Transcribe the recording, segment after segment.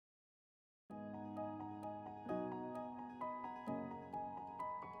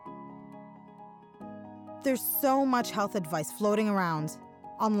There's so much health advice floating around,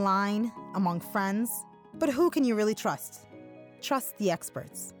 online, among friends, but who can you really trust? Trust the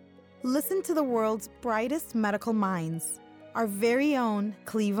experts. Listen to the world's brightest medical minds, our very own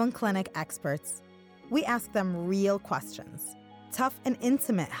Cleveland Clinic experts. We ask them real questions, tough and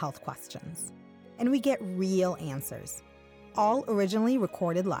intimate health questions, and we get real answers, all originally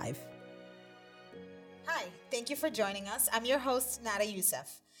recorded live. Hi, thank you for joining us. I'm your host, Nada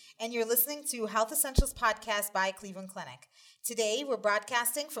Youssef, and you're listening to Health Essentials Podcast by Cleveland Clinic. Today, we're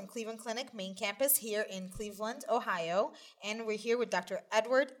broadcasting from Cleveland Clinic main campus here in Cleveland, Ohio, and we're here with Dr.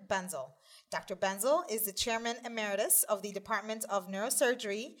 Edward Benzel. Dr. Benzel is the Chairman Emeritus of the Department of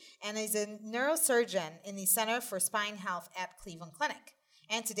Neurosurgery and is a neurosurgeon in the Center for Spine Health at Cleveland Clinic.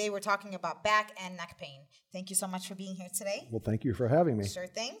 And today we're talking about back and neck pain. Thank you so much for being here today. Well, thank you for having me. Sure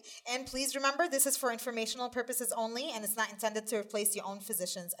thing. And please remember, this is for informational purposes only, and it's not intended to replace your own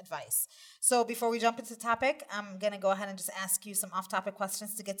physician's advice. So before we jump into the topic, I'm going to go ahead and just ask you some off-topic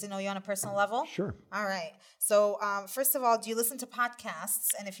questions to get to know you on a personal level. Sure. All right. So first of all, do you listen to podcasts?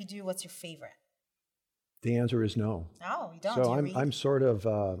 And if you do, what's your favorite? The answer is no. Oh, you don't? So do you read? I'm sort of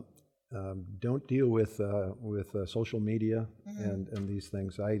don't deal with social media and these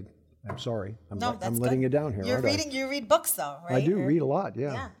things. I'm sorry. I'm letting you down here. You read books though, right? I do read a lot.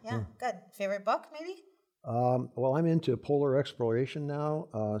 Yeah. Yeah. Good. Favorite book, maybe? Well, I'm into polar exploration now.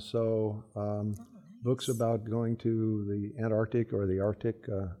 Nice. Books about going to the Antarctic or the Arctic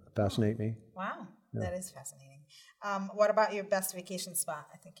fascinate me. Wow, yeah. That is fascinating. What about your best vacation spot?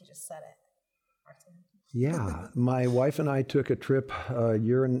 I think you just said it. Yeah, my wife and I took a trip a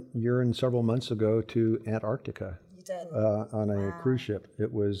year and several months ago to Antarctica. You did? On a cruise ship.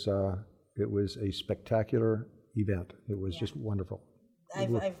 It was a spectacular event. It was just wonderful.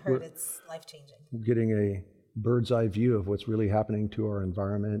 I've heard it's life-changing. Getting a bird's eye view of what's really happening to our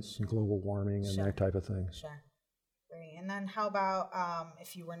environment and global warming and that type of thing. Sure. Great. And then how about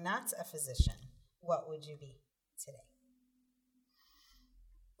if you were not a physician, what would you be today?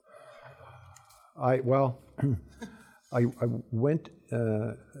 I went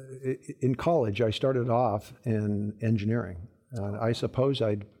in college. I started off in engineering. I suppose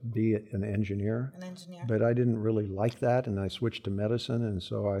I'd be an engineer. But I didn't really like that, and I switched to medicine, and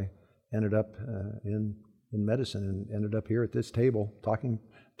so I ended up in medicine and ended up here at this table talking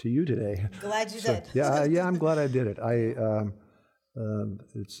to you today. Glad you did. Yeah, I'm glad I did it.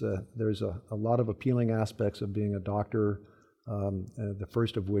 There's a lot of appealing aspects of being a doctor. The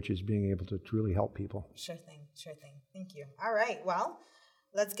first of which is being able to truly help people. Sure thing. Thank you. All right, well,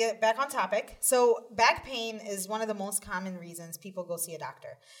 let's get back on topic. So back pain is one of the most common reasons people go see a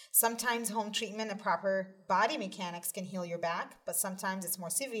doctor. Sometimes home treatment and proper body mechanics can heal your back, but sometimes it's more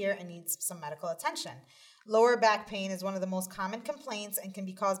severe and needs some medical attention. Lower back pain is one of the most common complaints and can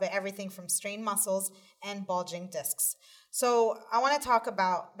be caused by everything from strained muscles and bulging discs. So I want to talk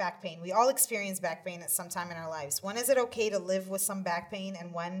about back pain. We all experience back pain at some time in our lives. When is it okay to live with some back pain,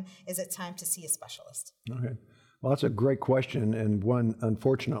 and when is it time to see a specialist? Okay. Well, that's a great question, and one,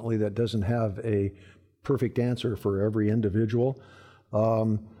 unfortunately, that doesn't have a perfect answer for every individual.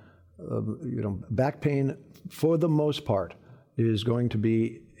 Back pain, for the most part, is going to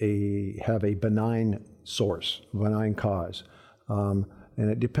be have a benign source, benign cause. And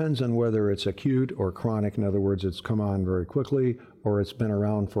it depends on whether it's acute or chronic. In other words, it's come on very quickly or it's been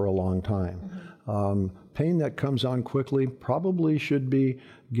around for a long time. Pain that comes on quickly probably should be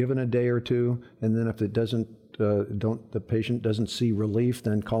given a day or two, and then if it doesn't, the patient doesn't see relief,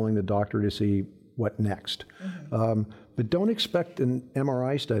 then calling the doctor to see what next. But don't expect an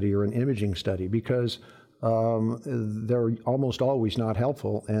MRI study or an imaging study because they're almost always not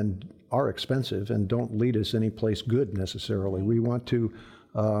helpful and are expensive and don't lead us any place good necessarily. We want to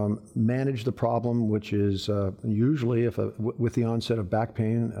manage the problem, which is usually, with the onset of back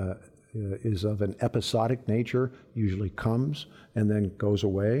pain, is of an episodic nature, usually comes and then goes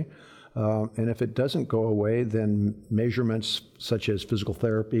away. And if it doesn't go away, then measurements such as physical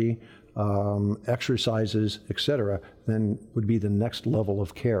therapy, exercises, etc., then would be the next level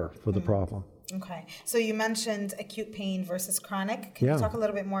of care for the problem. Okay. So you mentioned acute pain versus chronic. Can you talk a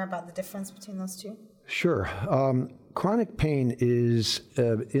little bit more about the difference between those two? Sure. Chronic pain is,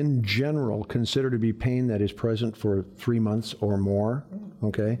 in general, considered to be pain that is present for 3 months or more.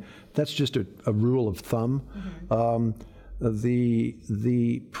 Okay? That's just a rule of thumb.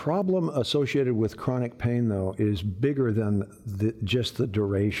 The problem associated with chronic pain, though, is bigger than just the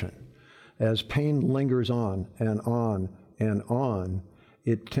duration. As pain lingers on and on and on,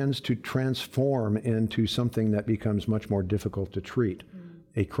 it tends to transform into something that becomes much more difficult to treat,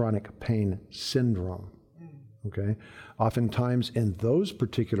 a chronic pain syndrome. Okay. Oftentimes in those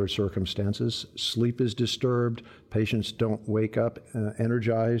particular circumstances, sleep is disturbed, patients don't wake up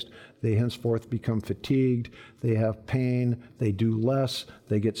energized, they henceforth become fatigued, they have pain, they do less,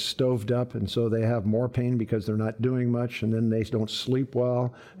 they get stoved up, and so they have more pain because they're not doing much, and then they don't sleep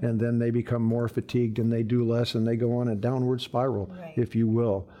well, and then they become more fatigued and they do less, and they go on a downward spiral, if you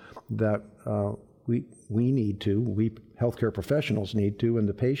will, that we need to, we healthcare professionals need to, and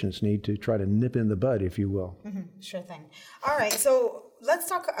the patients need to try to nip in the bud, if you will. Sure thing. All right, so let's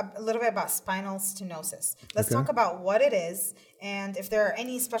talk a little bit about spinal stenosis. Let's talk about what it is and if there are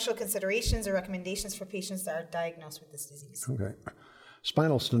any special considerations or recommendations for patients that are diagnosed with this disease. Okay.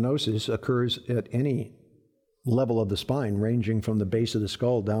 Spinal stenosis occurs at any level of the spine, ranging from the base of the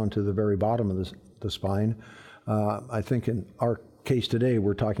skull down to the very bottom of the spine. I think in our case today,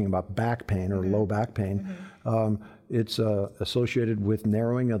 we're talking about back pain or low back pain. It's associated with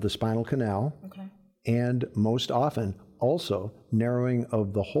narrowing of the spinal canal, and most often also narrowing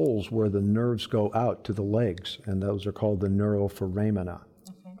of the holes where the nerves go out to the legs, and those are called the neuroforamina.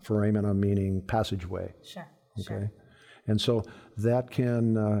 Foramina meaning passageway. And so that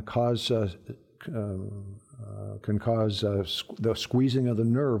can cause the squeezing of the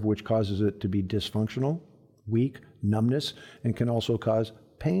nerve, which causes it to be dysfunctional, weak, numbness, and can also cause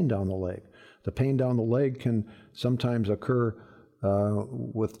pain down the leg. The pain down the leg can sometimes occur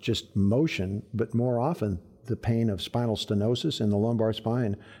with just motion, but more often the pain of spinal stenosis in the lumbar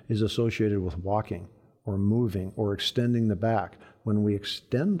spine is associated with walking or moving or extending the back. When we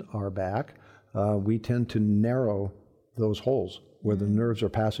extend our back, we tend to narrow those holes where the nerves are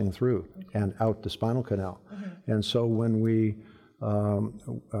passing through and out the spinal canal. And so when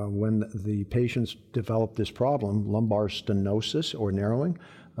the patients develop this problem, lumbar stenosis or narrowing,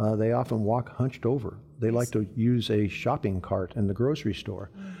 they often walk hunched over. They like to use a shopping cart in the grocery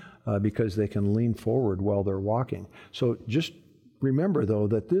store because they can lean forward while they're walking. So just remember, though,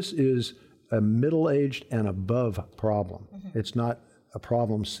 that this is a middle-aged and above problem. It's not a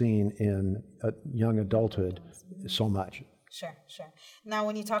problem seen in young adulthood so much. Sure. Now,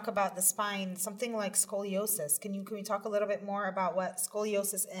 when you talk about the spine, something like scoliosis, can we talk a little bit more about what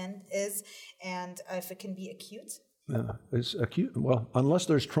scoliosis is and if it can be acute? It's acute. Well, unless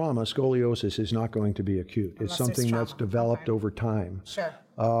there's trauma, scoliosis is not going to be acute. It's something that's developed over time.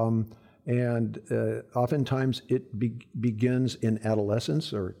 And oftentimes it begins in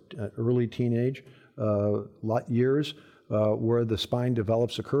adolescence or early teenage years, where the spine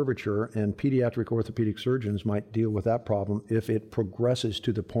develops a curvature, and pediatric orthopedic surgeons might deal with that problem if it progresses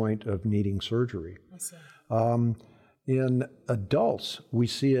to the point of needing surgery. In adults, we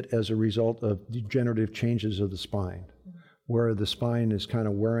see it as a result of degenerative changes of the spine, where the spine is kind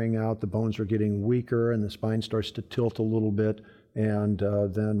of wearing out, the bones are getting weaker, and the spine starts to tilt a little bit, and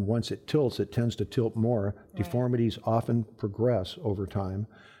then once it tilts, it tends to tilt more. Deformities often progress over time.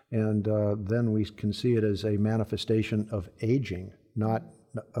 And then we can see it as a manifestation of aging, not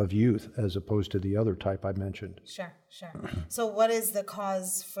of youth, as opposed to the other type I mentioned. Sure. So what is the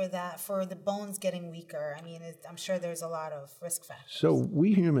cause for that, for the bones getting weaker? I mean, I'm sure there's a lot of risk factors. So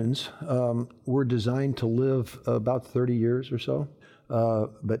we humans were designed to live about 30 years or so.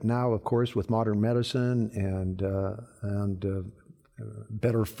 But now, of course, with modern medicine and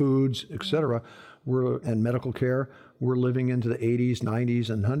better foods, et cetera, and medical care, we're living into the 80s, 90s,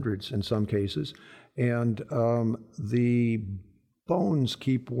 and 100s in some cases. And the bones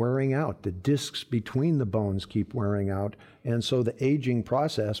keep wearing out. The discs between the bones keep wearing out. And so the aging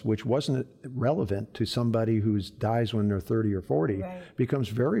process, which wasn't relevant to somebody who dies when they're 30 or 40, becomes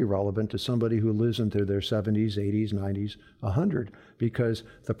very relevant to somebody who lives into their 70s, 80s, 90s, 100, because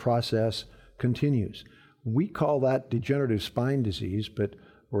the process continues. We call that degenerative spine disease,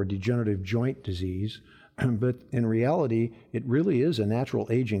 or degenerative joint disease, but in reality, it really is a natural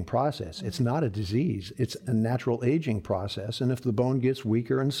aging process. It's not a disease. It's a natural aging process. And if the bone gets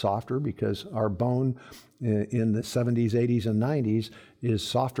weaker and softer, because our bone in the 70s, 80s, and 90s is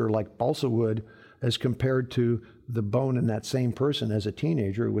softer like balsa wood as compared to the bone in that same person as a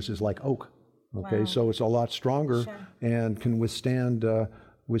teenager, which is like oak. Okay, so it's a lot stronger and can withstand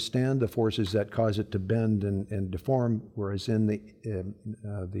the forces that cause it to bend and deform, whereas in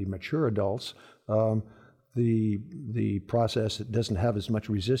the mature adults, the process doesn't have as much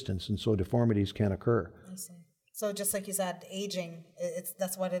resistance, and so deformities can occur. I see. So just like you said, aging,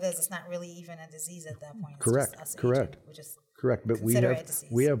 that's what it is. It's not really even a disease at that point. It's correct. Correct. But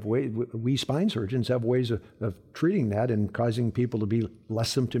we spine surgeons have ways of treating that and causing people to be less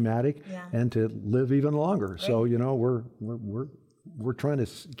symptomatic and to live even longer. So we're trying to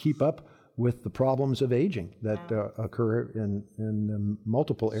keep up with the problems of aging that occur in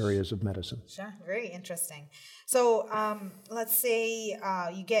multiple areas of medicine. Sure, very interesting. So let's say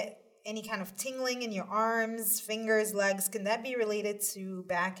you get any kind of tingling in your arms, fingers, legs. Can that be related to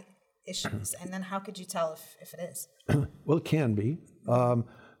back issues? And then how could you tell if it is? Well, it can be.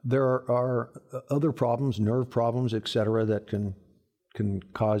 There are other problems, nerve problems, et cetera, that can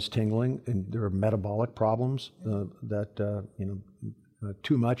cause tingling, and there are metabolic problems that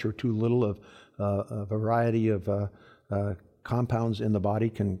too much or too little of a variety of compounds in the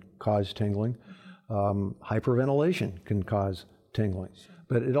body can cause tingling. Hyperventilation can cause tingling,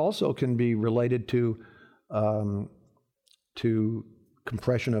 but it also can be related to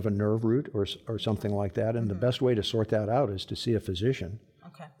compression of a nerve root or something like that. And the best way to sort that out is to see a physician.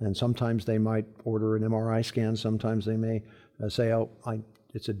 Okay. And sometimes they might order an MRI scan. Sometimes they may say,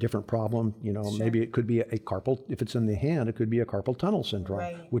 it's a different problem. Maybe it could be a carpal, if it's in the hand, it could be a carpal tunnel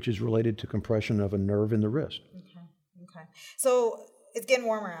syndrome, which is related to compression of a nerve in the wrist. Okay. So it's getting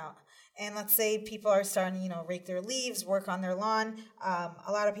warmer out. And let's say people are starting, rake their leaves, work on their lawn.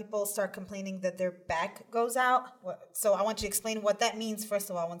 A lot of people start complaining that their back goes out. So I want you to explain what that means, first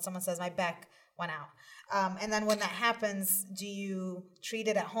of all, when someone says my back went out. And then when that happens, do you treat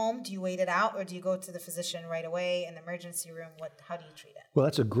it at home? Do you wait it out? Or do you go to the physician right away in the emergency room? How do you treat it? Well,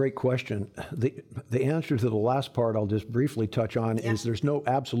 that's a great question. The answer to the last part I'll just briefly touch on is there's no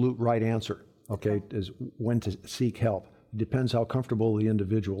absolute right answer, okay, is when to seek help. It depends how comfortable the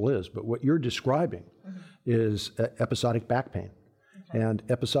individual is. But what you're describing is episodic back pain. And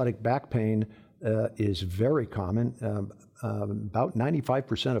episodic back pain is very common. About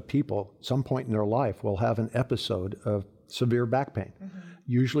 95% of people, some point in their life, will have an episode of severe back pain.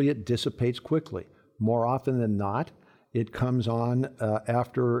 Usually it dissipates quickly. More often than not, it comes on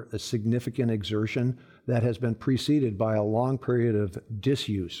after a significant exertion that has been preceded by a long period of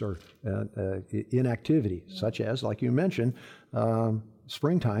disuse or inactivity, such as, like you mentioned,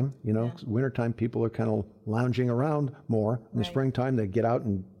 springtime. Wintertime people are kind of lounging around more. In the springtime, they get out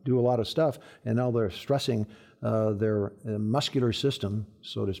and do a lot of stuff, and now they're stressing their muscular system,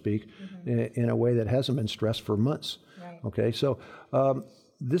 so to speak, in a way that hasn't been stressed for months. Okay, so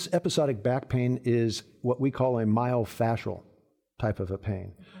this episodic back pain is what we call a myofascial type of a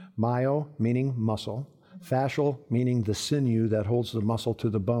pain. Myo meaning muscle, fascial meaning the sinew that holds the muscle to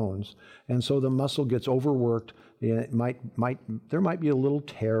the bones, and so the muscle gets overworked. It there might be a little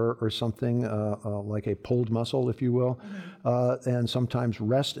tear or something like a pulled muscle, if you will, and sometimes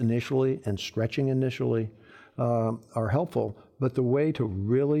rest initially and stretching initially are helpful. But the way to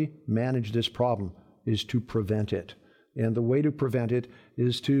really manage this problem is to prevent it. And the way to prevent it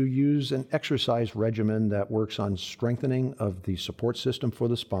is to use an exercise regimen that works on strengthening of the support system for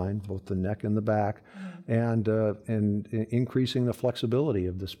the spine, both the neck and the back, and increasing the flexibility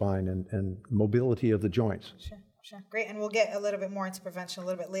of the spine and mobility of the joints. Sure. Great. And we'll get a little bit more into prevention a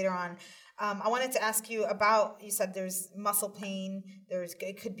little bit later on. I wanted to ask you about, you said there's muscle pain,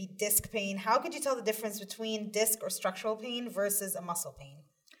 it could be disc pain. How could you tell the difference between disc or structural pain versus a muscle pain?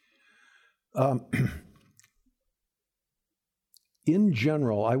 In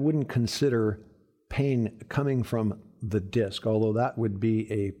general, I wouldn't consider pain coming from the disc, although that would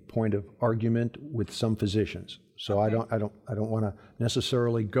be a point of argument with some physicians. So I don't want to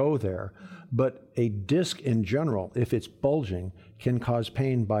necessarily go there. But a disc in general, if it's bulging, can cause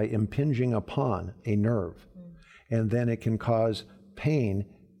pain by impinging upon a nerve. And then it can cause pain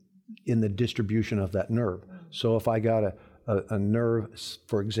in the distribution of that nerve. So if I got a nerve,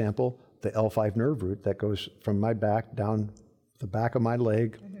 for example, the L5 nerve root that goes from my back down the back of my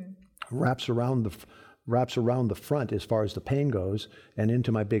leg, wraps around the front as far as the pain goes, and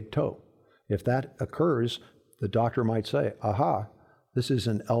into my big toe. If that occurs, the doctor might say, aha, this is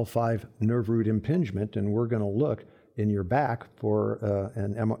an L5 nerve root impingement, and we're going to look in your back for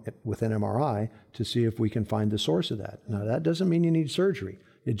with an MRI to see if we can find the source of that. Now, that doesn't mean you need surgery.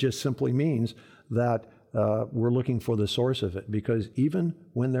 It just simply means that we're looking for the source of it, because even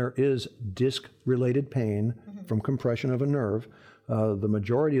when there is disc-related pain from compression of a nerve, the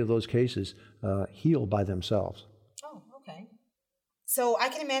majority of those cases heal by themselves. Oh, okay. So I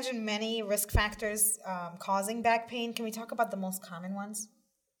can imagine many risk factors causing back pain. Can we talk about the most common ones?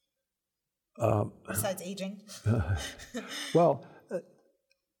 Besides aging? Well,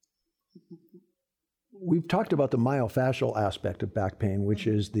 we've talked about the myofascial aspect of back pain, which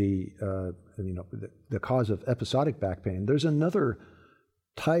is the cause of episodic back pain. There's another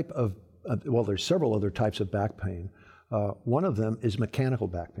type of, there's several other types of back pain. One of them is mechanical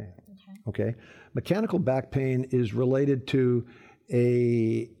back pain. Okay? Mechanical back pain is related to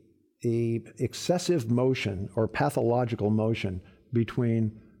a excessive motion or pathological motion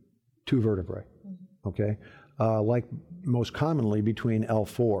between two vertebrae, okay? Like most commonly between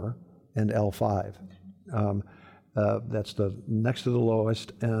L4 and L5. That's the next to the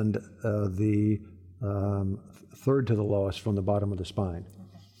lowest and the third to the lowest from the bottom of the spine.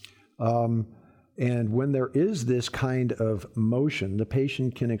 And when there is this kind of motion, the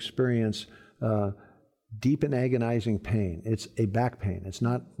patient can experience deep and agonizing pain. It's a back pain. It's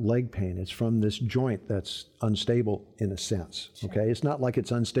not leg pain. It's from this joint that's unstable in a sense. Okay, it's not like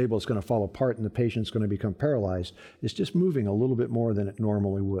it's unstable, it's going to fall apart and the patient's going to become paralyzed. It's just moving a little bit more than it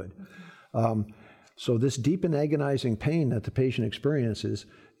normally would. So this deep and agonizing pain that the patient experiences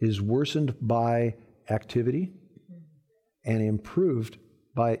is worsened by activity and improved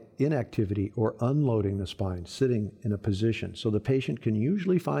by inactivity or unloading the spine, sitting in a position. So the patient can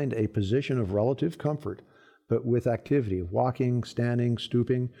usually find a position of relative comfort, but with activity, walking, standing,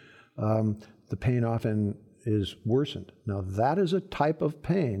 stooping, the pain often is worsened. Now that is a type of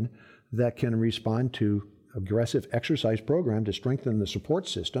pain that can respond to aggressive exercise program to strengthen the support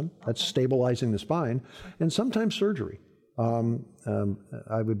system, that's stabilizing the spine, and sometimes surgery.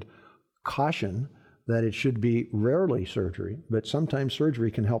 I would caution that it should be rarely surgery, but sometimes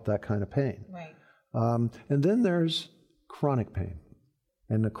surgery can help that kind of pain. Right. And then there's chronic pain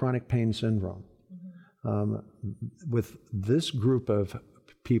and the chronic pain syndrome. With this group of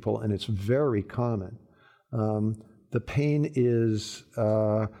people, and it's very common, the pain is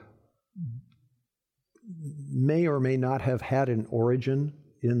may or may not have had an origin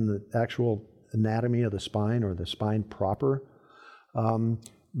in the actual anatomy of the spine or the spine proper,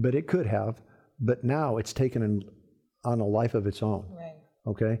 but it could have. But now it's taken on a life of its own. Right.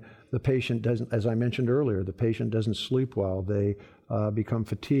 Okay? The patient doesn't, as I mentioned earlier, the patient doesn't sleep well. They become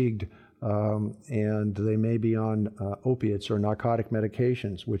fatigued, and they may be on opiates or narcotic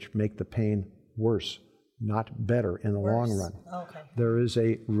medications, which make the pain worse, not better in the long run. Okay. There is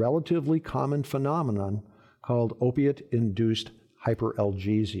a relatively common phenomenon called opiate-induced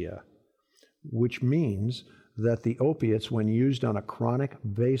hyperalgesia, which means that the opiates, when used on a chronic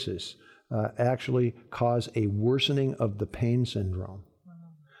basis, actually cause a worsening of the pain syndrome.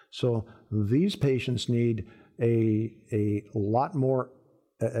 So these patients need a lot more,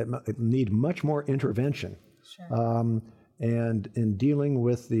 need much more intervention. Sure. And in dealing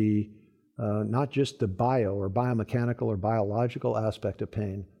with the, not just the bio or biomechanical or biological aspect of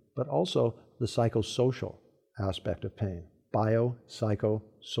pain, but also the psychosocial aspect of pain,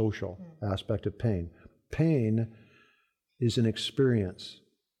 biopsychosocial aspect of pain. Pain is an experience.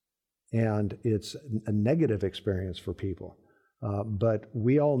 And it's a negative experience for people. But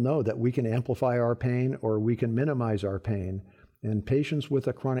we all know that we can amplify our pain or we can minimize our pain. And patients with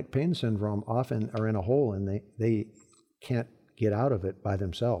a chronic pain syndrome often are in a hole and they can't get out of it by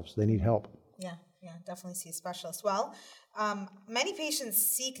themselves. They need help. Yeah, definitely see a specialist. Well, many patients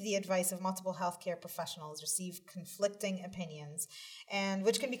seek the advice of multiple healthcare professionals, receive conflicting opinions, and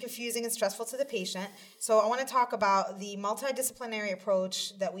which can be confusing and stressful to the patient. So I want to talk about the multidisciplinary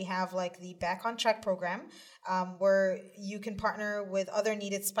approach that we have, like the Back on Track program, where you can partner with other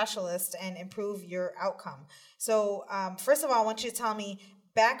needed specialists and improve your outcome. So first of all, I want you to tell me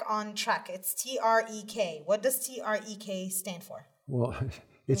Back on Track. It's TREK. What does TREK stand for? Well,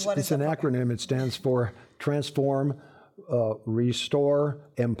 it's an acronym. It stands for Transform, Restore,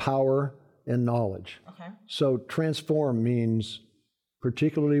 Empower, and Knowledge. Okay. So transform means,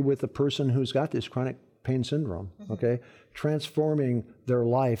 particularly with the person who's got this chronic pain syndrome, okay, transforming their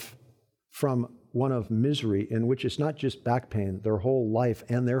life from one of misery, in which it's not just back pain, their whole life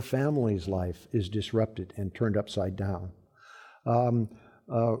and their family's life is disrupted and turned upside down.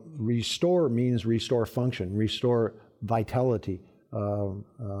 Restore means restore function, restore vitality,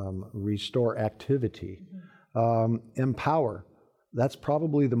 restore activity. Empower, that's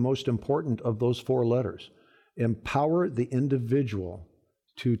probably the most important of those four letters. Empower the individual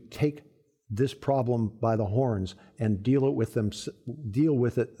to take this problem by the horns and deal with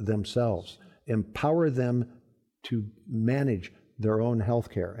it themselves. Empower them to manage their own health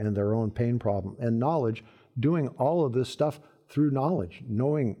care and their own pain problem. And knowledge, doing all of this stuff through knowledge,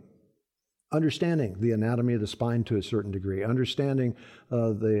 understanding the anatomy of the spine to a certain degree, understanding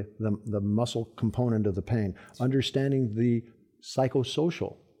the muscle component of the pain, understanding the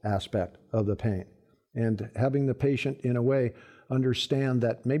psychosocial aspect of the pain, and having the patient, in a way, understand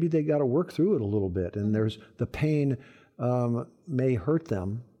that maybe they got to work through it a little bit, and there's the pain may hurt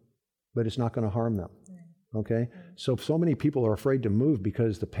them, but it's not going to harm them. Okay? So many people are afraid to move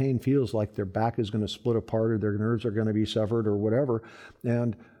because the pain feels like their back is going to split apart or their nerves are going to be severed or whatever.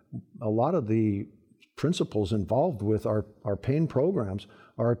 And a lot of the principles involved with our pain programs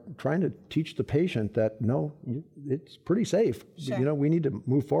are trying to teach the patient that, no, it's pretty safe. Sure. You know, we need to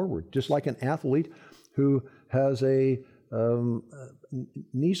move forward. Just like an athlete who has a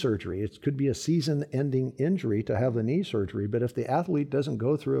knee surgery. It could be a season-ending injury to have the knee surgery, but if the athlete doesn't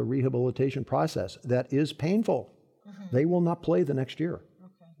go through a rehabilitation process that is painful, they will not play the next year.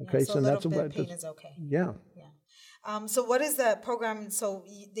 Okay, so a little bit of pain is okay. Yeah. So what is the program? So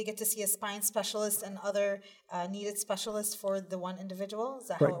they get to see a spine specialist and other needed specialists for the one individual? Is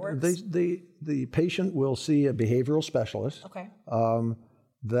that how it works? The patient will see a behavioral specialist. Okay.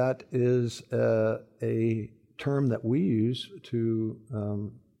 That is a term that we use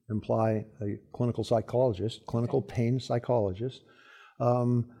to imply a clinical psychologist, clinical pain psychologist.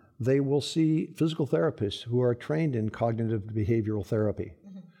 They will see physical therapists who are trained in cognitive behavioral therapy.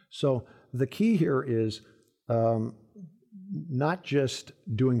 So the key here is not just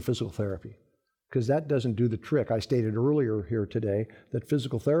doing physical therapy, because that doesn't do the trick. I stated earlier here today that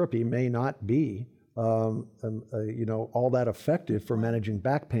physical therapy may not be all that effective for managing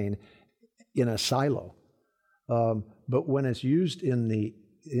back pain in a silo. But when it's used in the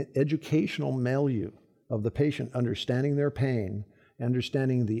educational milieu of the patient, understanding their pain,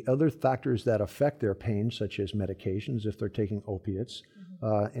 understanding the other factors that affect their pain, such as medications, if they're taking opiates,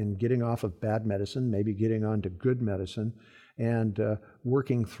 and getting off of bad medicine, maybe getting on to good medicine, and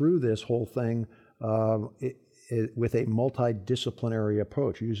working through this whole thing with a multidisciplinary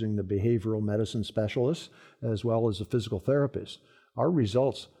approach, using the behavioral medicine specialists as well as the physical therapist. Our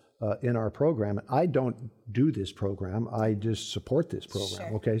results in our program, I don't do this program, I just support this program,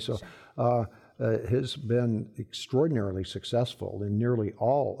 Sure. okay? So has been extraordinarily successful in nearly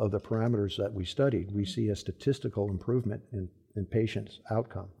all of the parameters that we studied. We see a statistical improvement in patients'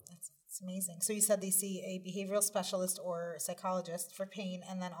 outcome. That's amazing. So you said they see a behavioral specialist or psychologist for pain,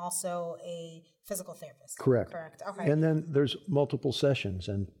 and then also a physical therapist. Correct. Okay. And then there's multiple sessions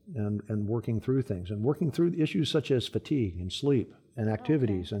and working through things and working through issues such as fatigue and sleep and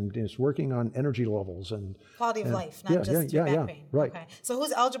activities, and it's working on energy levels and quality of life, not just your back pain. Right. Okay. So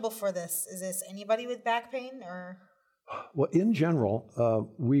who's eligible for this? Is this anybody with back pain or? Well, in general,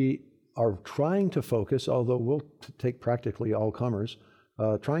 we are trying to focus, although we'll take practically all comers,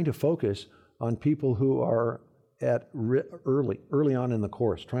 trying to focus on people who are at early on in the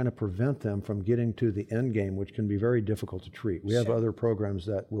course, trying to prevent them from getting to the end game, which can be very difficult to treat. We have other programs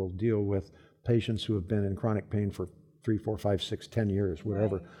that will deal with patients who have been in chronic pain for 3, 4, 5, 6, 10 years,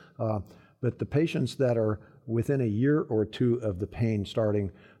 whatever. Right. But the patients that are within a year or two of the pain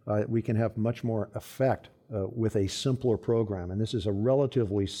starting, we can have much more effect with a simpler program. And this is a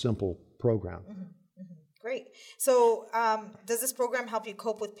relatively simple program. Great. So does this program help you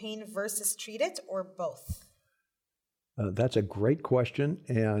cope with pain versus treat it, or both? That's a great question,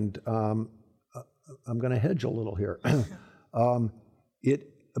 and I'm going to hedge a little here. It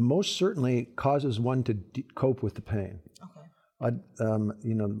most certainly causes one to cope with the pain. Okay.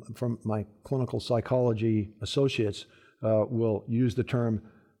 From my clinical psychology associates will use the term,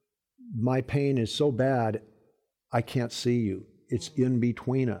 my pain is so bad, I can't see you. It's in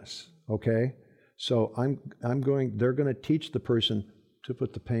between us, okay? So they're going to teach the person to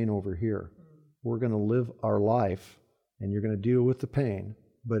put the pain over here. We're going to live our life, and you're going to deal with the pain,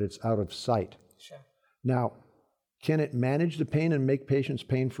 but it's out of sight. Sure. Now, can it manage the pain and make patients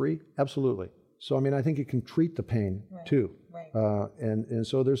pain-free? Absolutely. So, I think it can treat the pain too. Right. And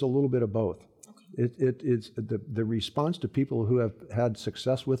so there's a little bit of both. Okay. It's the response to people who have had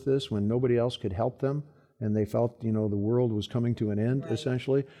success with this when nobody else could help them and they felt, the world was coming to an end,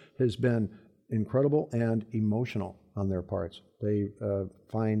 essentially, has been incredible and emotional on their parts. They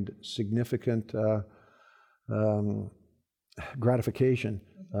find significant gratification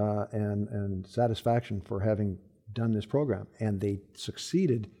and satisfaction for having done this program. And they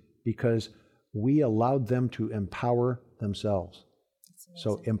succeeded because we allowed them to empower themselves.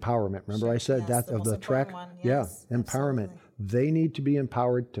 So empowerment. Remember I said that of the track? One. Yes, yeah, empowerment. Absolutely. They need to be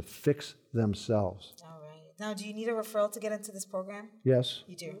empowered to fix themselves. All right. Now, do you need a referral to get into this program? Yes.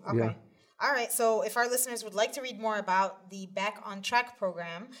 You do? Okay. Yeah. All right, so if our listeners would like to read more about the Back on Track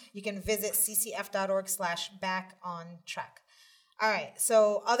program, you can visit ccf.org/backontrack. All right,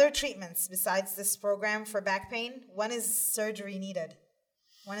 so other treatments besides this program for back pain, when is surgery needed?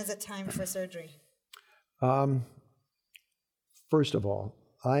 When is it time for surgery? First of all,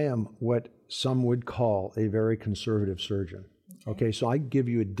 I am what some would call a very conservative surgeon. Okay, so I give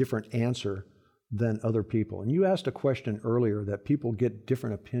you a different answer than other people. And you asked a question earlier that people get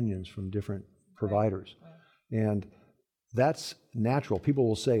different opinions from different providers. Right. And that's natural. People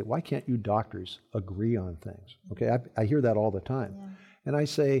will say, why can't you doctors agree on things? Okay, I hear that all the time. Yeah. And I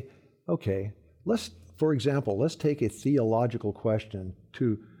say, okay, let's for example, let's take a theological question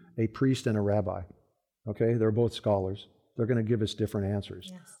to a priest and a rabbi. Okay, they're both scholars. They're going to give us different answers.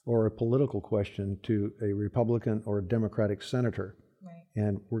 Yes. Or a political question to a Republican or a Democratic senator. Right.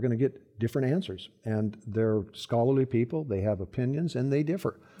 And we're going to get different answers. And they're scholarly people, they have opinions, and they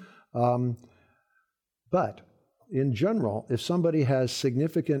differ. But in general, if somebody has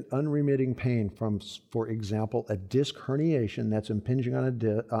significant unremitting pain from, for example, a disc herniation that's impinging on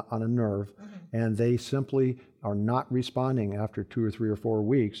a nerve, and they simply are not responding after 2 or 3 or 4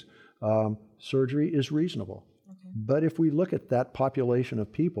 weeks, surgery is reasonable. Okay. But if we look at that population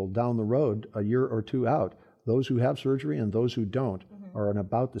of people down the road, a year or 2 out, those who have surgery and those who don't are in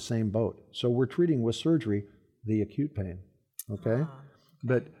about the same boat. So we're treating with surgery the acute pain, okay?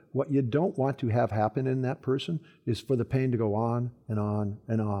 But what you don't want to have happen in that person is for the pain to go on and on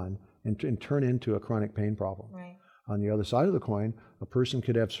and on and turn into a chronic pain problem. Right. On the other side of the coin, a person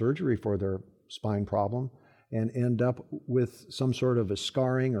could have surgery for their spine problem and end up with some sort of a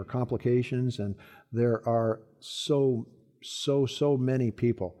scarring or complications. And there are so many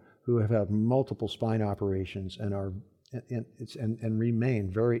people who have had multiple spine operations and are and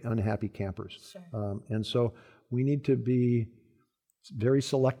remain very unhappy campers. Sure. And so we need to be very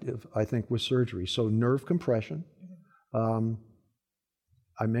selective, I think, with surgery. So nerve compression.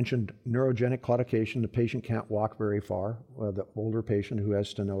 I mentioned neurogenic claudication. The patient can't walk very far. The older patient who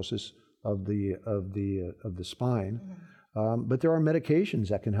has stenosis of the spine. But there are medications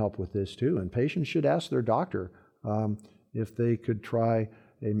that can help with this too. And patients should ask their doctor if they could try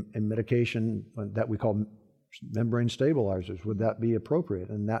a medication that we call membrane stabilizers. Would that be appropriate?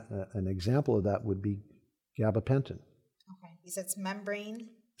 And that an example of that would be gabapentin. Okay. You said it's membrane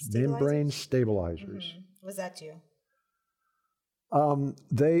stabilizers? Membrane stabilizers. What does that do?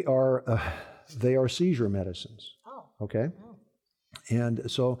 They are seizure medicines. Oh. Okay. Oh. And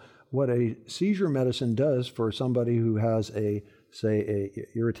so what a seizure medicine does for somebody who has a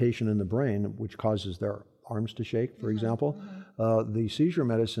irritation in the brain, which causes their arms to shake, for example, the seizure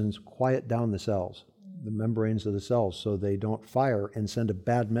medicines quiet down the cells, the membranes of the cells, so they don't fire and send a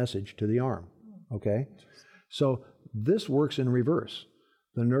bad message to the arm. Okay. So this works in reverse.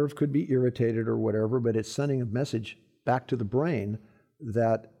 The nerve could be irritated or whatever, but it's sending a message back to the brain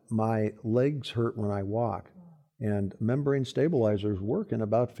that my legs hurt when I walk. And membrane stabilizers work in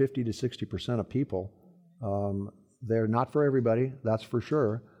about 50 to 60% of people. They're not for everybody, that's for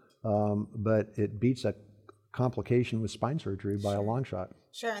sure, but it beats a complication with spine surgery by a long shot.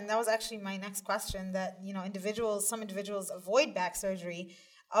 Sure, and that was actually my next question, that some individuals avoid back surgery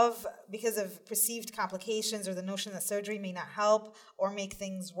because of perceived complications or the notion that surgery may not help or make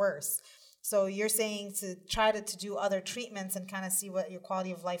things worse. So you're saying to try to do other treatments and kind of see what your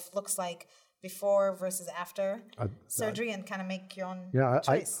quality of life looks like before versus after surgery and kind of make your own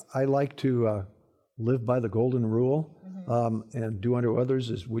choice. I like to live by the golden rule and do unto others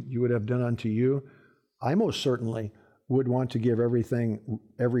as what you would have done unto you. I most certainly would want to give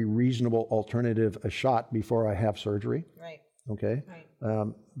every reasonable alternative a shot before I have surgery. Right. Okay. Right.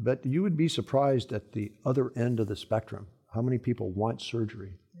 But you would be surprised at the other end of the spectrum, how many people want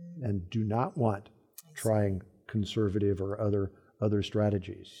surgery and do not want trying conservative or other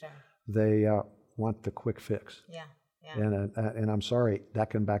strategies. Sure. They want the quick fix. Yeah. And I'm sorry, that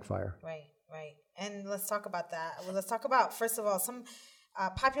can backfire. Right. And let's talk about that. Well, let's talk about, first of all, some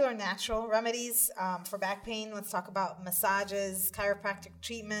popular natural remedies for back pain. Let's talk about massages, chiropractic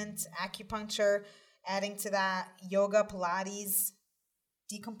treatment, acupuncture, adding to that yoga, Pilates,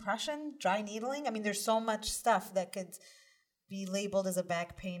 decompression, dry needling. I mean, there's so much stuff that could be labeled as a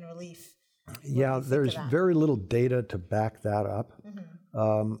back pain relief. Yeah, there's very little data to back that up.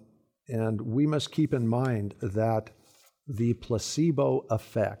 And we must keep in mind that the placebo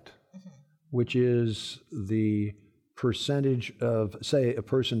effect, which is the percentage of, say, a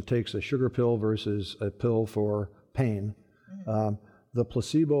person takes a sugar pill versus a pill for pain, the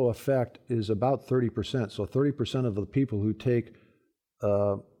placebo effect is about 30%. So 30% of the people who take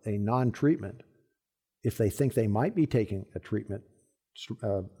a non-treatment, if they think they might be taking a treatment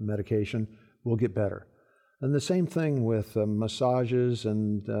medication, will get better. And the same thing with massages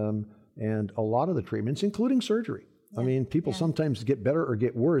and a lot of the treatments, including surgery. I mean, people sometimes get better or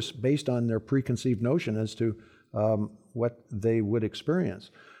get worse based on their preconceived notion as to what they would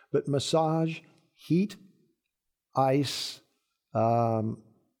experience. But massage, heat, ice,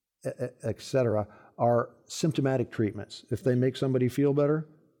 etc., are symptomatic treatments. If they make somebody feel better,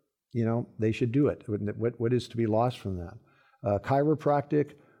 they should do it. What is to be lost from that?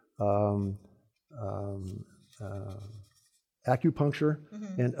 Chiropractic, acupuncture,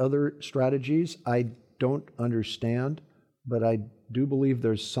 and other strategies, I don't understand, but I do believe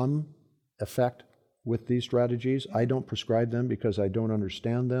there's some effect with these strategies. I don't prescribe them because I don't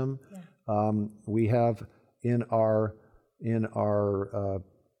understand them. We have in our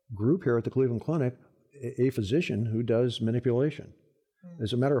group here at the Cleveland Clinic a physician who does manipulation.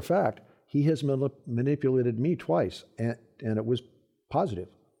 As a matter of fact, he has manipulated me twice, and it was positive.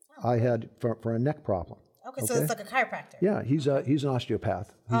 I had for a neck problem. Okay, so it's like a chiropractor. Yeah, he's an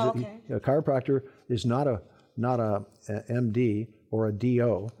osteopath. A chiropractor is not a MD or a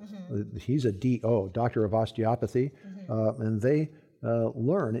DO. He's a DO, doctor of osteopathy, and they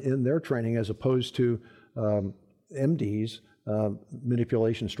learn in their training as opposed to MDs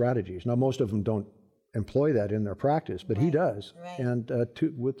manipulation strategies. Now, most of them don't employ that in their practice, but he does, and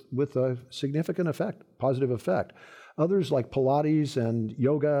with a significant effect, positive effect. Others like Pilates and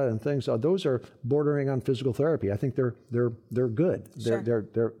yoga and things, those are bordering on physical therapy. I think they're good. Sure.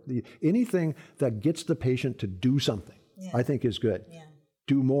 They're anything that gets the patient to do something, I think is good. Yeah.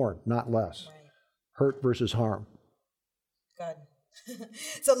 Do more, not less. Right. Hurt versus harm. Good.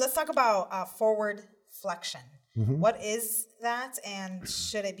 So let's talk about forward flexion. What is that, and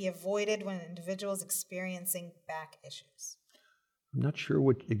should it be avoided when an individual is experiencing back issues? I'm not sure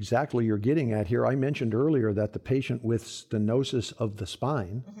what exactly you're getting at here. I mentioned earlier that the patient with stenosis of the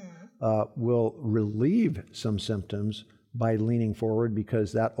spine will relieve some symptoms by leaning forward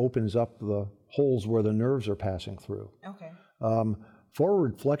because that opens up the holes where the nerves are passing through. Okay.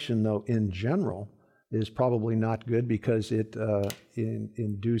 Forward flexion, though, in general, is probably not good because it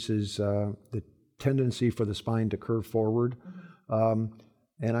induces the tendency for the spine to curve forward. And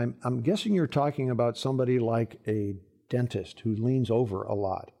I'm guessing you're talking about somebody like a dentist who leans over a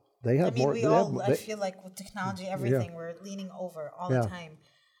lot. They have more. I feel like with technology, everything, we're leaning over all the time.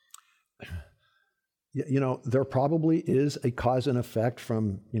 There probably is a cause and effect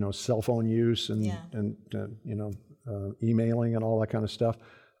from, cell phone use and emailing and all that kind of stuff.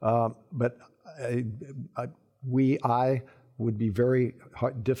 But I would be very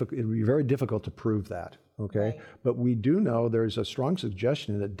difficult. It would be very difficult to prove that. Okay, right. But we do know there's a strong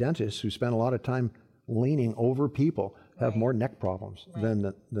suggestion that dentists who spend a lot of time leaning over people have more neck problems than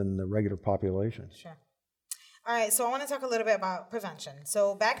the regular population. Sure. All right, so I want to talk a little bit about prevention.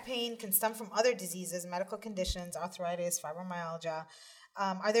 So back pain can stem from other diseases, medical conditions, arthritis, fibromyalgia.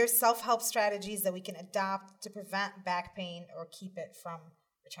 Are there self-help strategies that we can adopt to prevent back pain or keep it from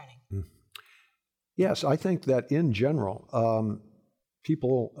returning? Yes, I think that in general,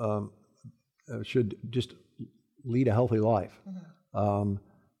 people should just lead a healthy life.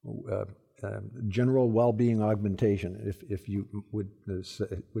 General well-being augmentation, if you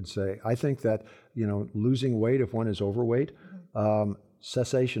would say. I think that losing weight if one is overweight,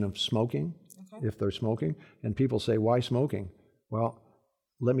 cessation of smoking if they're smoking, and people say, why smoking? Well,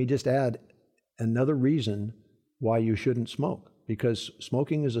 let me just add another reason why you shouldn't smoke, because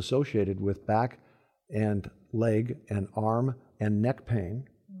smoking is associated with back and leg and arm and neck pain,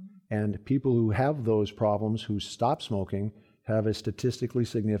 and people who have those problems who stop smoking have a statistically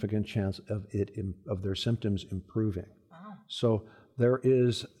significant chance of their symptoms improving. Wow. So there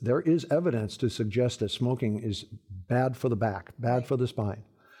is evidence to suggest that smoking is bad for the back, bad for the spine.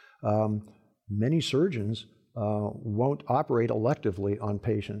 Many surgeons won't operate electively on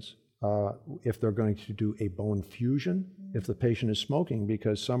patients if they're going to do a bone fusion if the patient is smoking,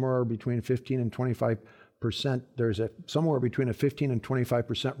 because somewhere between 15 and 25%, there's somewhere between a 15 and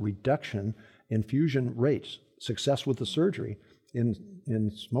 25% reduction in fusion rates. Success with the surgery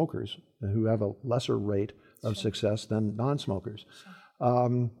in smokers who have a lesser rate of success than non-smokers.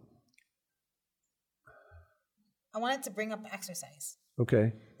 I wanted to bring up exercise.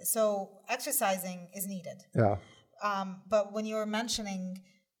 Okay. So exercising is needed. Yeah. But when you were mentioning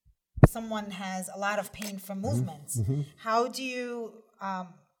someone has a lot of pain from movements, how do you...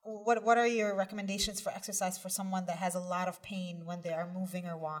 What are your recommendations for exercise for someone that has a lot of pain when they are moving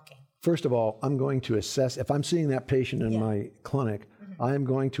or walking? First of all, I'm going to assess, if I'm seeing that patient in my clinic, I'm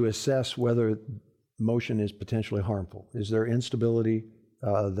going to assess whether motion is potentially harmful. Is there instability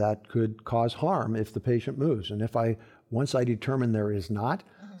that could cause harm if the patient moves? And once I determine there is not,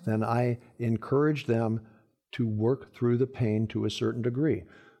 then I encourage them to work through the pain to a certain degree.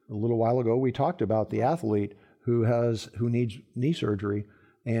 A little while ago, we talked about the athlete who needs knee surgery.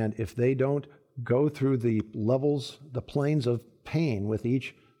 And if they don't go through the planes of pain with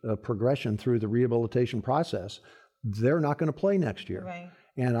each progression through the rehabilitation process, they're not going to play next year. Right.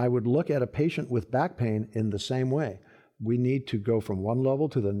 And I would look at a patient with back pain in the same way. We need to go from one level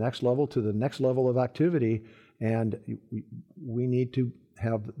to the next level to the next level of activity, and we need to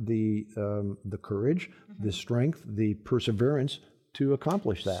have the courage, the strength, the perseverance to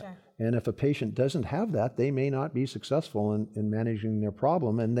accomplish that. Sure. And if a patient doesn't have that, they may not be successful in managing their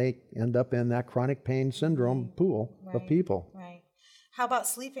problem, and they end up in that chronic pain syndrome pool of people. Right. How about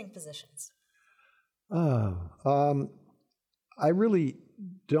sleeping positions? I really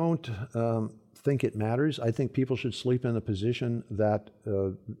don't think it matters. I think people should sleep in the position that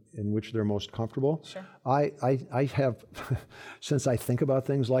in which they're most comfortable. Sure. I have, since I think about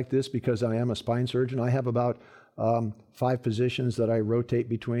things like this, because I am a spine surgeon, I have about 5 positions that I rotate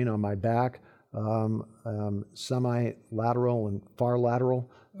between on my back, semi-lateral and far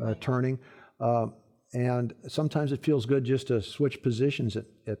lateral turning. And sometimes it feels good just to switch positions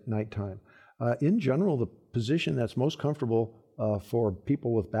at nighttime. In general, the position that's most comfortable for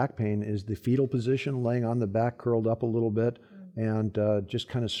people with back pain is the fetal position, laying on the back, curled up a little bit, and just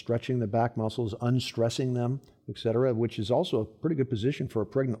kind of stretching the back muscles, unstressing them, etc., which is also a pretty good position for a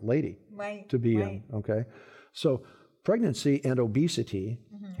pregnant lady to be in. Okay, so pregnancy and obesity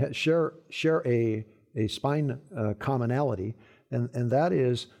share a spine commonality, and that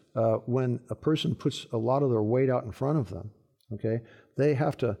is when a person puts a lot of their weight out in front of them. Okay, they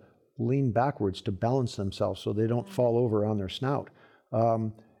have to lean backwards to balance themselves so they don't fall over on their snout.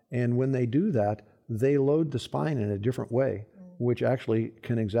 And when they do that, they load the spine in a different way, which actually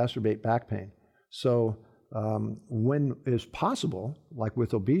can exacerbate back pain. So when it's possible, like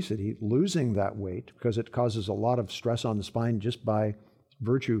with obesity, losing that weight, because it causes a lot of stress on the spine just by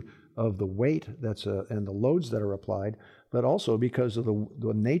virtue of the weight that's and the loads that are applied, but also because of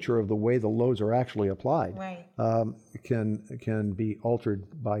the nature of the way the loads are actually applied, can be altered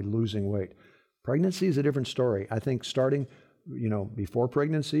by losing weight. Pregnancy is a different story. I think starting, before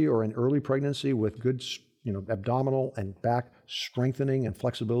pregnancy or in early pregnancy with good, abdominal and back strengthening and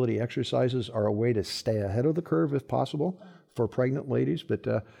flexibility exercises are a way to stay ahead of the curve if possible for pregnant ladies, but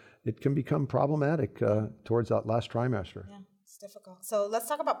it can become problematic towards that last trimester. Yeah, it's difficult. So let's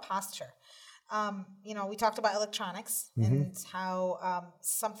talk about posture. We talked about electronics and how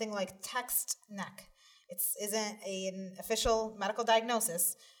something like text neck, isn't an official medical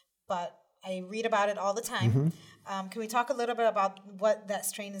diagnosis, but I read about it all the time. Can we talk a little bit about what that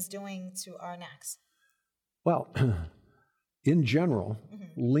strain is doing to our necks? Well, in general,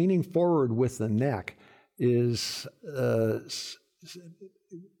 leaning forward with the neck is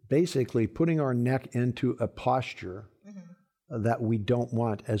basically putting our neck into a posture that we don't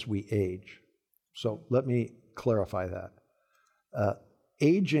want as we age. So let me clarify that.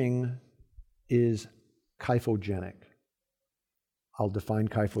 Aging is kyphogenic. I'll define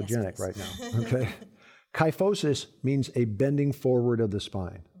kyphogenic right now, okay? Kyphosis means a bending forward of the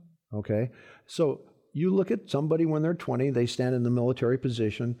spine, okay? So you look at somebody when they're 20, they stand in the military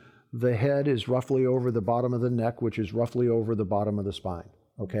position, the head is roughly over the bottom of the neck, which is roughly over the bottom of the spine,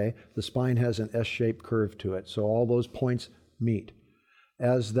 okay? The spine has an S-shaped curve to it, so all those points meet.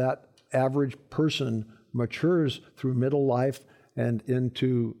 As that average person matures through middle life and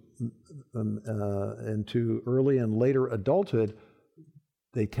into early and later adulthood,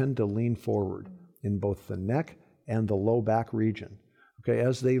 they tend to lean forward in both the neck and the low back region. Okay,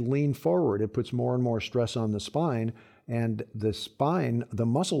 as they lean forward, it puts more and more stress on the spine, and the spine, the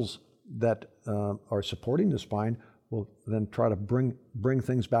muscles that are supporting the spine will then try to bring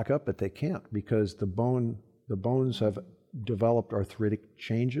things back up, but they can't because the bones have developed arthritic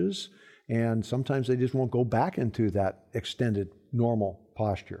changes, and sometimes they just won't go back into that extended normal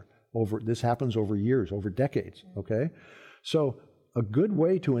posture. This happens over years, over decades, okay? So a good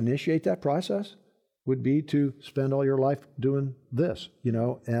way to initiate that process would be to spend all your life doing this,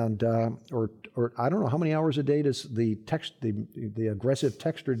 and or I don't know how many hours a day does the aggressive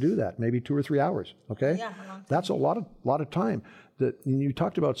texter do that? Maybe 2 or 3 hours, okay? Yeah, that's a lot of time. You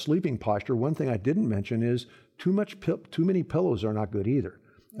talked about sleeping posture. One thing I didn't mention is too many pillows are not good either.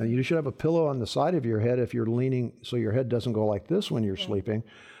 And you should have a pillow on the side of your head if you're leaning, so your head doesn't go like this when you're sleeping.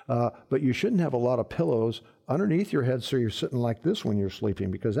 But you shouldn't have a lot of pillows underneath your head so you're sitting like this when you're sleeping,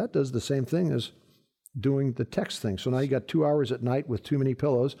 because that does the same thing as doing the text thing. So now you got 2 hours at night with too many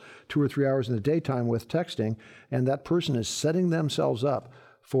pillows, 2 or 3 hours in the daytime with texting, and that person is setting themselves up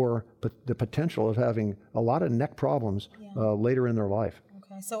for the potential of having a lot of neck problems later in their life.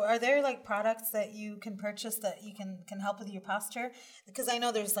 Okay, so are there products that you can purchase that you can help with your posture? Because I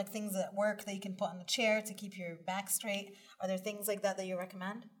know there's things at work that you can put on a chair to keep your back straight. Are there things like that you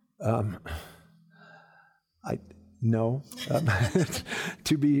recommend? No,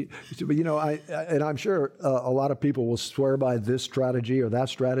 and I'm sure a lot of people will swear by this strategy or that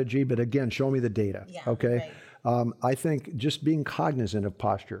strategy, but again, show me the data. Yeah, okay. Right. I think just being cognizant of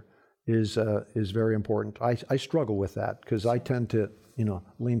posture is very important. I struggle with that because I tend to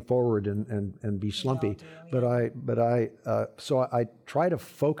lean forward and be slumpy. So I try to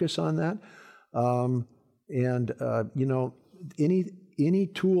focus on that. Any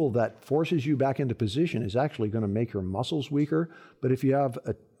tool that forces you back into position is actually going to make your muscles weaker. But if you have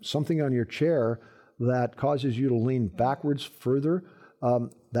something on your chair that causes you to lean backwards further,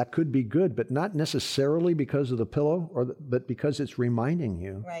 that could be good, but not necessarily because of the pillow, but because it's reminding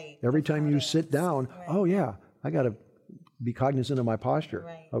you every time you sit down, oh yeah, I got to be cognizant of my posture.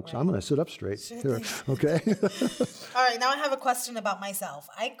 So I'm going to sit up straight. Sure. Okay. All right. Now I have a question about myself.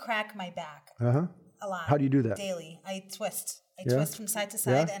 I crack my back a lot. How do you do that? Daily. I twist. I twist from side to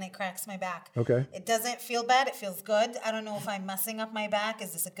side and it cracks my back. Okay. It doesn't feel bad. It feels good. I don't know if I'm messing up my back.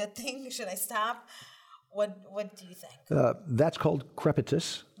 Is this a good thing? Should I stop? What do you think? That's called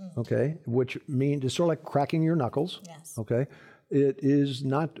crepitus, okay, which means it's sort of like cracking your knuckles. Yes. Okay. It is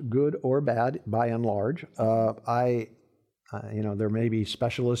not good or bad by and large. There may be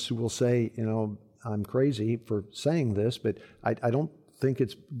specialists who will say, I'm crazy for saying this, but I don't think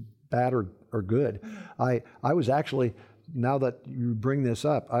it's bad or good. I was actually, now that you bring this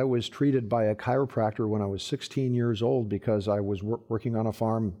up, I was treated by a chiropractor when I was 16 years old because I was working on a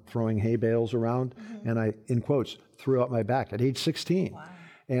farm throwing hay bales around, and I, in quotes, threw out my back at age 16. Wow.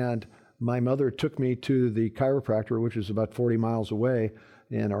 And my mother took me to the chiropractor, which is about 40 miles away,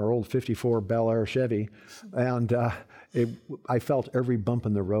 in our old 54 Bel Air Chevy, and I felt every bump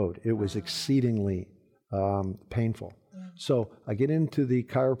in the road. It was exceedingly painful. So I get into the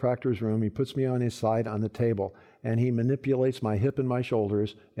chiropractor's room. He puts me on his side on the table, and he manipulates my hip and my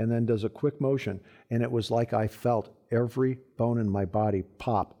shoulders and then does a quick motion. And it was like I felt every bone in my body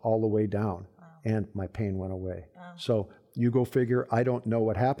pop all the way down, and my pain went away. So you go figure. I don't know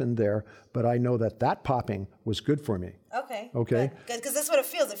what happened there, but I know that popping was good for me. Okay. Good. Because that's what it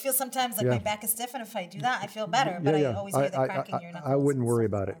feels. It feels sometimes like my back is stiff, and if I do that, I feel better. But I always hear the cracking your knuckles. I wouldn't worry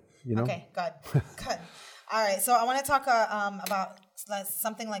about it. Okay, good. All right, so I want to talk about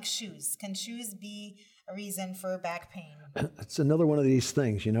something like shoes. Can shoes be a reason for back pain? It's another one of these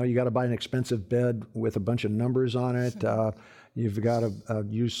things. You got to buy an expensive bed with a bunch of numbers on it. You've got to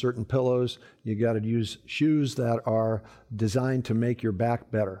use certain pillows. You got to use shoes that are designed to make your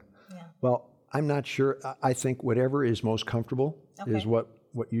back better. Yeah. Well, I'm not sure. I think whatever is most comfortable is what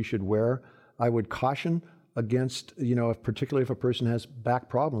you should wear. I would caution against, particularly if a person has back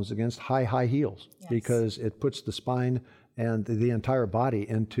problems, against high heels, because it puts the spine and the entire body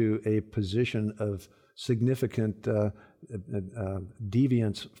into a position of significant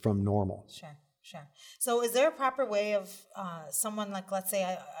deviance from normal. Sure. So is there a proper way of someone, like, let's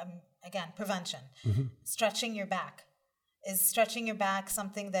say, prevention, stretching your back? Is stretching your back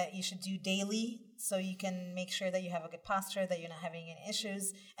something that you should do daily so you can make sure that you have a good posture, that you're not having any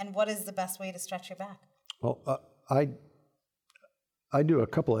issues? And what is the best way to stretch your back? Well, I do a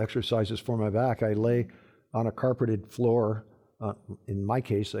couple of exercises for my back. I lay on a carpeted floor, in my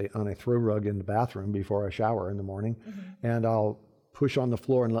case, on a throw rug in the bathroom before I shower in the morning, and I'll push on the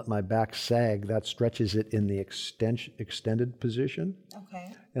floor and let my back sag. That stretches it in the extended position.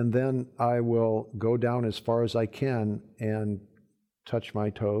 Okay. And then I will go down as far as I can and touch my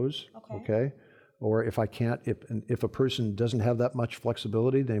toes. Okay. Or if I can't, if a person doesn't have that much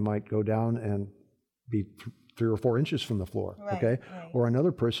flexibility, they might go down and be 3 or 4 inches from the floor. Right. Or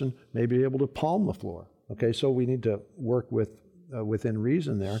another person may be able to palm the floor. Okay. So we need to work within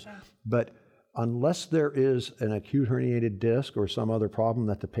reason there. Sure. But unless there is an acute herniated disc or some other problem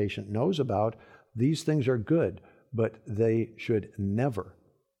that the patient knows about, these things are good, but they should never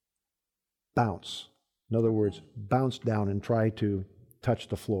bounce. In other words, bounce down and try to touch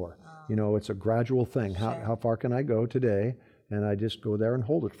the floor. It's a gradual thing. How far can I go today? And I just go there and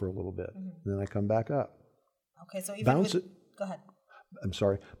hold it for a little bit. And then I come back up. Okay, so even go ahead. I'm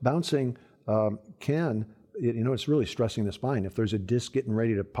sorry. Bouncing it's really stressing the spine. If there's a disc getting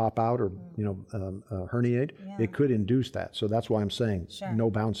ready to pop out or, herniate, it could induce that. So that's why I'm saying no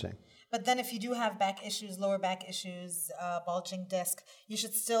bouncing. But then if you do have back issues, lower back issues, bulging disc, you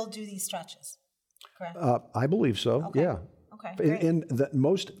should still do these stretches, correct? I believe so, yeah. Okay, in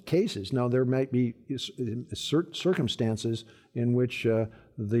most cases. Now, there might be circumstances in which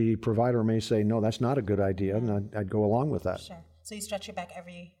the provider may say, no, that's not a good idea, and I'd go along with that. Sure. So you stretch your back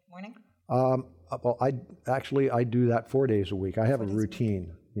every morning? Well, I do that 4 days a week. I have a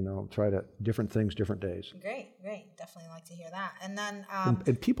routine, try to different things, different days. Great. Definitely like to hear that. And then,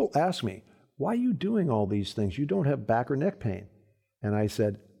 and people ask me, why are you doing all these things? You don't have back or neck pain. And I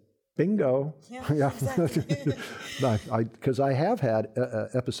said, bingo. Yeah, exactly. Because I have had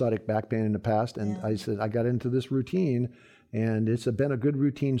episodic back pain in the past, and I said, I got into this routine, and it's been a good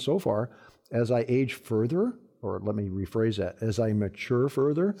routine so far. As I age further, or let me rephrase that, as I mature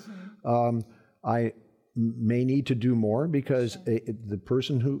further, I may need to do more because the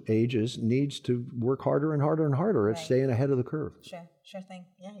person who ages needs to work harder and harder and harder at staying ahead of the curve. Sure thing.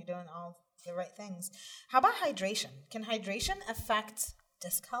 Yeah, you're doing all the right things. How about hydration? Can hydration affect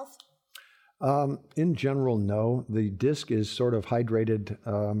disc health? In general, no. The disc is sort of hydrated.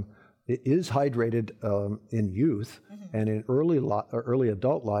 It is hydrated in youth and in early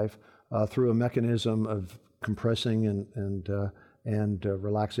adult life through a mechanism of compressing and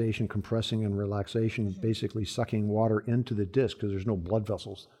relaxation, compressing and relaxation, basically sucking water into the disc because there's no blood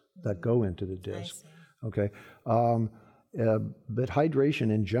vessels that go into the disc. Okay. But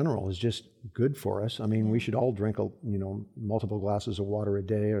hydration in general is just good for us. I mean, we should all drink, multiple glasses of water a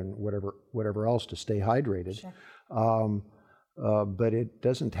day and whatever else to stay hydrated. Sure. But it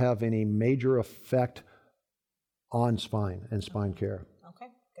doesn't have any major effect on spine and spine care. Okay,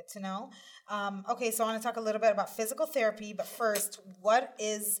 good to know. So I want to talk a little bit about physical therapy, but first, what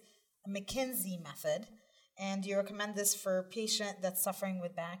is a McKenzie method? And do you recommend this for a patient that's suffering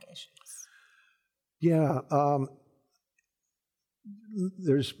with back issues? Yeah.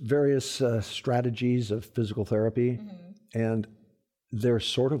 There's various strategies of physical therapy, and they're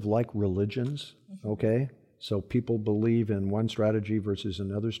sort of like religions, okay? So people believe in one strategy versus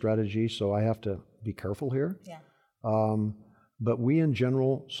another strategy, so I have to be careful here. Yeah. But we in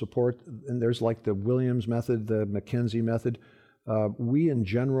general support, and there's like the Williams method, the McKenzie method. We in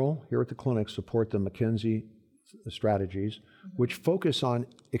general here at the clinic support the McKenzie strategies, which focus on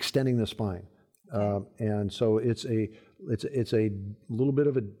extending the spine. And so it's a little bit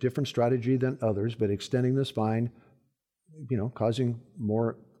of a different strategy than others, but extending the spine, causing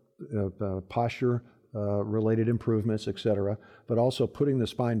more posture related improvements, et cetera, but also putting the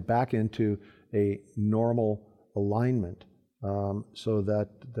spine back into a normal alignment so that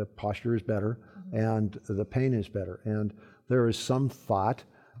the posture is better and the pain is better. And there is some thought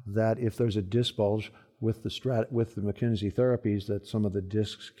that if there's a disc bulge with the McKenzie therapies, that some of the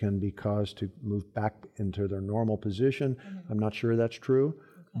discs can be caused to move back into their normal position. I'm not sure that's true,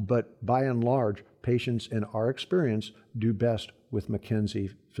 but by and large, patients in our experience do best with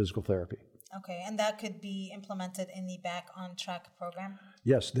McKenzie physical therapy. Okay, and that could be implemented in the Back on Track program?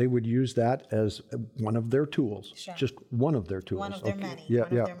 Yes, they would use that as one of their tools, just one of their tools. One of their many. Yeah,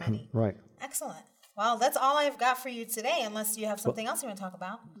 one of their many. Right. Excellent. Well, that's all I've got for you today, unless you have something else you want to talk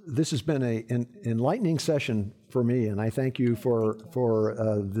about. This has been an enlightening session for me, and I thank you for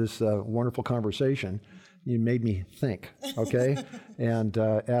this wonderful conversation. You made me think, okay, and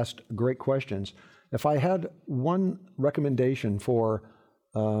asked great questions. If I had one recommendation for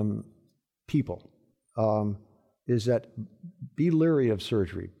people, is that be leery of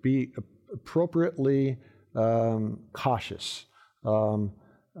surgery, be appropriately cautious.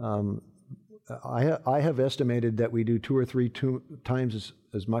 I have estimated that we do 2 or 3 times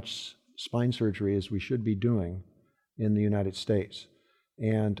as much spine surgery as we should be doing in the United States.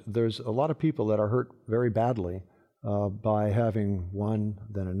 And there's a lot of people that are hurt very badly by having one,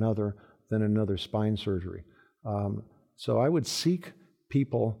 then another spine surgery. So I would seek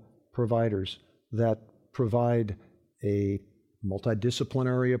providers that provide a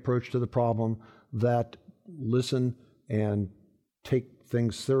multidisciplinary approach to the problem, that listen and take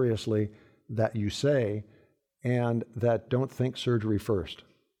things seriously that you say, and that don't think surgery first.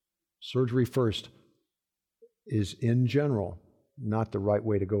 Surgery first is, in general, not the right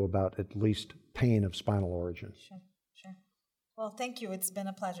way to go about at least pain of spinal origin. Sure. Well, thank you. It's been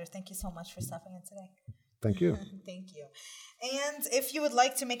a pleasure. Thank you so much for stopping in today. Thank you. Thank you. And if you would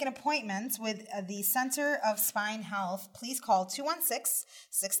like to make an appointment with the Center of Spine Health, please call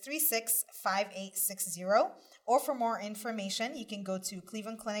 216-636-5860. Or for more information, you can go to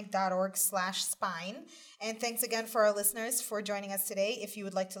clevelandclinic.org/spine. And thanks again for our listeners for joining us today. If you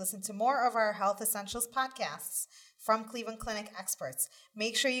would like to listen to more of our Health Essentials podcasts from Cleveland Clinic experts,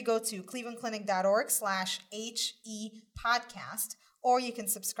 make sure you go to clevelandclinic.org/HE podcast, or you can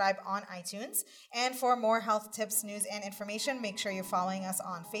subscribe on iTunes. And for more health tips, news, and information, make sure you're following us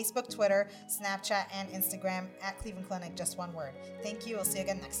on Facebook, Twitter, Snapchat, and Instagram at Cleveland Clinic, just one word. Thank you. We'll see you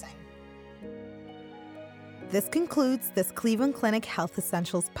again next time. This concludes this Cleveland Clinic Health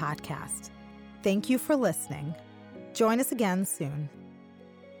Essentials podcast. Thank you for listening. Join us again soon.